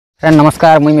Friend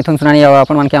नमस्कार मुई मिथुन सुनानी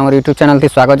आपण मानके हमर यूट्यूब चैनल ते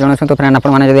स्वागत जणाछु। तो फ्रेंड आपण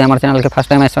माने जदि हमर चैनल के फर्स्ट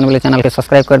टाइम आइसन बोले चैनल के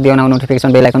सब्सक्राइब कर दियो ना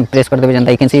नोटिफिकेशन बेल आइकन प्रेस कर देबे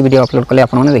जनता कैसे वीडियो अपलोड कले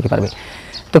आपण माने देखि पारबे।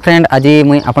 तो फ्रेंड आज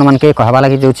मुई आपण मानके कहबा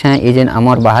लागि जो छे ए जेन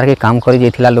हमर बाहर के काम करि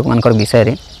जेथिला लोक मानकर विषय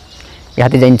रे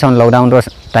याते जेनछन लॉकडाउन रो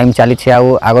टाइम चाली छे आ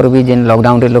आगर भी जेन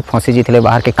लॉकडाउन रे लोक फंसी जेथिले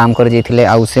बाहर के काम कर जेथिले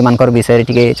आ से मानकर विषय रे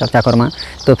टिके चर्चा करमा।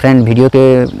 तो फ्रेंड वीडियो के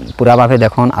पूरा भाबे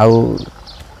देखन आ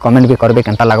कमेंट भी करबे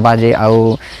केनता लागबा जे आ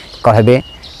कहबे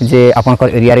जे आपन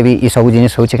एरिया रे भी ई सब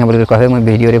जिनिस होचे के बोल कहबे। मैं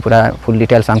वीडियो रे पूरा फुल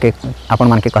डिटेल्स हमके आपन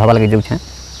मान के कहबा लगे जाउ छे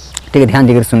ठीक ध्यान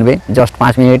देकर सुनबे। जस्ट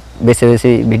 5 मिनट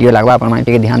बेसे वीडियो लागबा आपन मान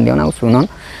के ध्यान दियो ना सुनन।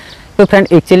 तो फ्रेंड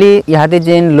एक्चुअली इहादे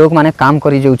जेन लोग माने काम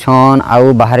करि जाउ छन आ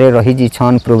बाहरे रही जी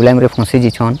छन प्रॉब्लम रे फंसी जी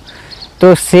छन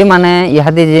तो से माने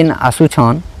इहादे जेन आसु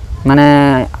छन माने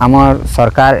हमर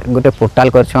सरकार गोटे पोर्टल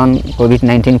करछन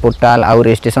कोविड-19 पोर्टल आ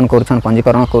रजिस्ट्रेशन करछन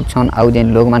पंजीकरण करछन आ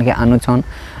जेन लोग मान के आनु छन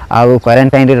आ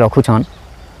क्वारंटाइन रे रखु छन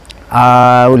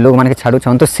आ लोग मान के छाड़ू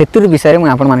छन। तो सेतुर विषय में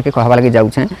आपण मान के कहबा लगे जाउ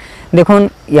छे। देखोन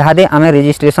इहादे आमे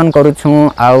रजिस्ट्रेशन करू छु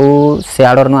आ से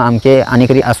आडर न आमके आनी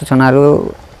करी आसु छन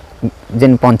आरो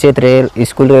जेन पंचायत रे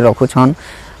स्कूल रे रखु छन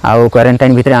आ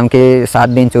क्वारंटाइन भीतर आमके 7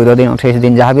 दिन 14 दिन 28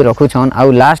 दिन जहाँ भी रखु छन आ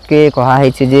लास्ट के कहा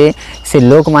है जे से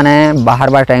लोक माने बाहर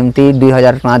बा टाइम ती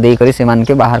 2000 टका दे करी से मान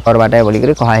के बाहर करबाटा बोली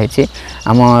करी कहा है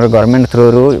हमर गवर्नमेंट थ्रू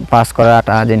रू पास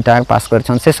कराटा जेनटा पास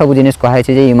करछन से सब जिनिस कहा है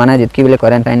जे माने जितकी बेले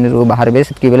क्वारंटाइन रू बाहर बे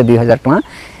सेतकी बेले 2000 टका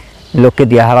लोक के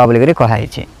दिया हवा बोली करी कहा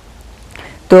है।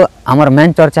 तो हमर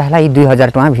मेन चर्चा हला ई 2000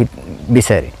 टका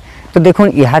विषय रे। तो देखो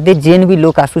इहादे जेन भी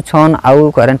लोग आसु छन आउ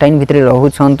क्वारंटाइन भितर रहू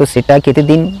छन तो सेटा केते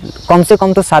दिन कम से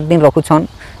कम तो 7 दिन रखु छन।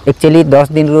 एक्चुअली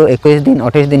 10 दिन रो 21 दिन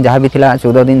 28 दिन जहाँ भी थिला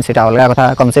 14 दिन सेटा अलगा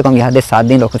कथा कम से कम इहादे 7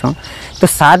 दिन रखु छन। तो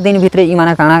 7 दिन भितर ई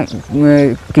माने काना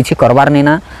किछि करबार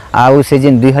नेना आउ से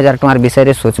जेन 2000 टकार विषय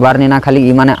रे सोचबार नेना खाली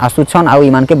ई माने आसु छन आउ ई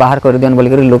मान के बाहर कर दियन बोली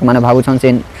कर लोक माने भाबु छन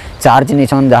से चार्ज नै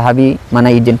छन जहाँ भी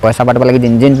माने ई जेन पैसा बाटबा लागि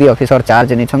जेन भी ऑफिसर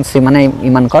चार्ज नै छन से माने ई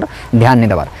मानकर ध्यान नै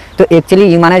देबार। तो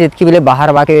एक्चुअली ई माने जितकी बेले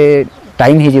बाहर बाके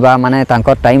टाइम ही जीवा माने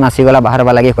तांकर टाइम आसीगला बाहर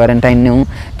वाला के क्वारंटाइन ने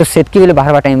तो सेतकी बेले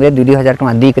बाहर बा टाइम रे 2000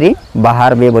 टका दी करी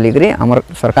बाहर बे बोली करी हमर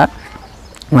सरकार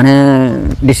माने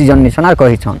डिसीजन निछन आर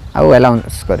कहि छन आ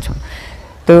अलाउंस कर छन।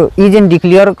 तो ई जेन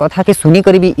डिक्लेयर कथा के सुनी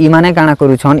करी भी ई माने काना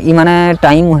करू छन ई माने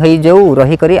टाइम होई जाऊ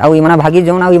रही करी आ ई माने भागी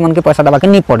जाऊ ना ई मन के पैसा दबा के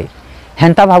नहीं पड़े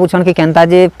हेंता भाबु छन कि केनता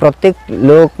जे प्रत्येक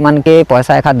लोक मान के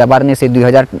पैसा एखा दबार ने से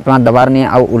 2000 टका दबार ने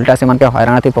आ उल्टा से मान के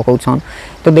हैरानती पकौ छन।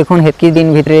 तो देखोन हेतकी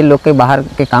दिन भितरे लोक के बाहर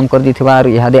के काम कर दिथिबा और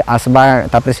इहादे आसबा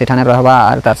तापर सेठाने रहबा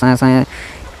और तार संगे संगे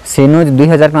सेनो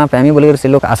 2000 टका पेमी बोली से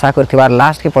लोक आशा करथिबा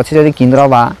लास्ट के पछे जदी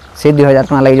केंद्रबा से 2000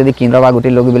 टका लागि जदी केंद्रबा गुटे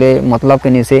लोग बेले मतलब के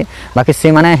नि से बाकी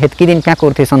से माने हेतकी दिन क्या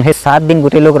करथेसन हे 7 दिन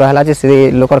गुटे लोग रहला जे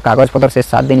से लोकर कागज पत्र से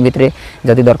 7 दिन भितरे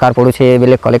जदी दरकार पड़ु छे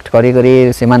बेले कलेक्ट करी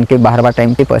करी से मान के बाहर बा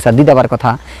टाइम पे पैसा दी दबार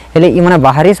कथा हेले ई माने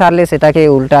बाहरी सारले सेटा के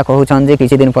उल्टा कहू छन जे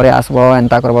किछि दिन परे आसबो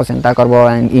एंता करबो सेंता करबो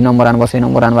ई नंबर आनबो से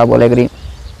नंबर आनबा बोले करी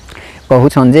कहू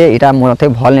छन जे इटा मोरते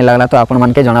भल नै लागला। तो आपण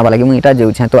मान के जणाबा लागि मु इटा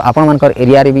जेउ छे। तो आपण मानकर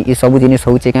एरिया रे भी ई सब जिनिस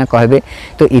होउचे के कहबे।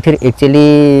 तो इथिर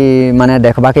एक्चुअली माने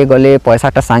देखबा के गले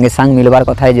पैसाटा संगे संग मिलबार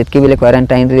कथा है जितकी बेले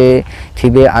क्वारंटाइन रे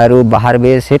थिबे आरो बाहर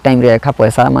बे से टाइम रे एखा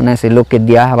पैसा माने से लोग के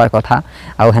दिया हबार कथा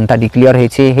आ हेंता डिक्लेयर हे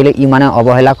छे हेले ई माने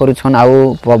अवहेला करू छन आ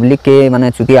पब्लिक के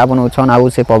माने चुतिया बनौ छन आ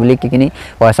से पब्लिक के किनी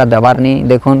पैसा दबार नि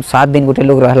देखोन 7 दिन गुटे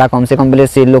लोग रहला कम से कम बेले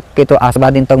से लोग के तो आसबा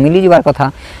दिन तक मिली जिबार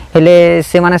कथा हेले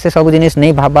से माने से सब जिनिस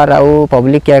नै भाबबार आ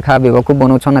पब्लिक के एखा बेवकूफ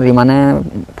बनौ छन रि माने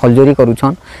फलजोरी करू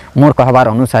छन मोर कहबार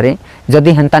अनुसार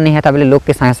जदी हेंता नै हेता बेले लोग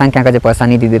के संगे संग क्या पैसा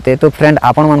नहीं दी देते। तो फ्रेंड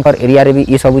आपण मानकर एरिया रे भी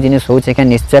ई सब जिनिस होउचे के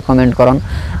निश्चय कमेंट करन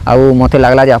आ मते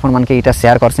लागला जे आपण मान के इटा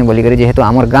शेयर करसे बोली करी जेहेतु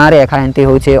हमर गां रे एखा हेंती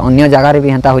होउचे अन्य जगह रे भी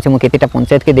हेंता होउचे मु केतेटा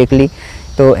पंचायत के देखली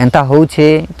तो एंता होउचे।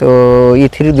 तो ई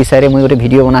थ्री विषय रे मु गोटे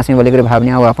वीडियो बनासी बोली करी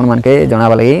भाबनी आ आपण मान के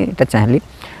जणाबा लागि इटा चाहली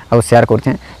आ शेयर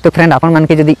करछे। तो फ्रेंड आपण मान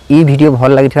के जदी ई वीडियो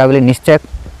भल लागिथबा बोले निश्चय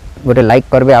गोटे लाइक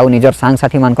करबे आ निजर सांग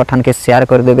साथी मान ठान के शेयर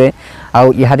कर देबे आ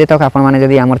इहादे तक आपण माने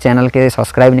जदी हमर चैनल के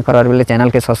सब्सक्राइब नि करबार बेले चैनल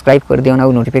के सब्सक्राइब कर दियो ना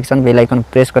नोटिफिकेशन बेल आइकन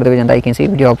प्रेस कर देबे जनता किसी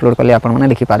वीडियो अपलोड करले आपण माने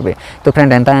देखि पारबे। तो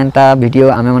फ्रेंड एंता वीडियो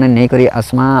आमे माने नै करी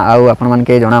आसमा आ आपण मान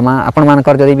के जणामा आपण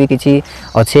मानकर जदी भी किछि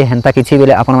अच्छे हेंता किछि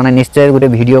बेले आपण माने निश्चय गोटे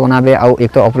वीडियो बनाबे आ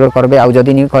एक तो अपलोड करबे आ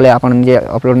जदी नि कले आपण जे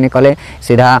अपलोड नि कले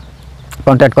सीधा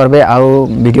कांटेक्ट करबे आ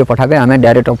वीडियो पठाबे आमे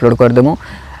डायरेक्ट अपलोड कर देमु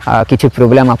किछि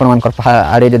प्रॉब्लम आपण मानकर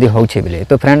आरे जदी होउछे बेले।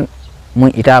 तो फ्रेंड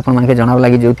मुई इटा आपण मान के जणाव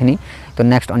लागि जोथिनी। तो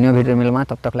नेक्स्ट अन्य वीडियो मिलमा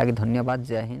तब तक लागि धन्यवाद।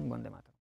 जय हिंद वंदे मातरम।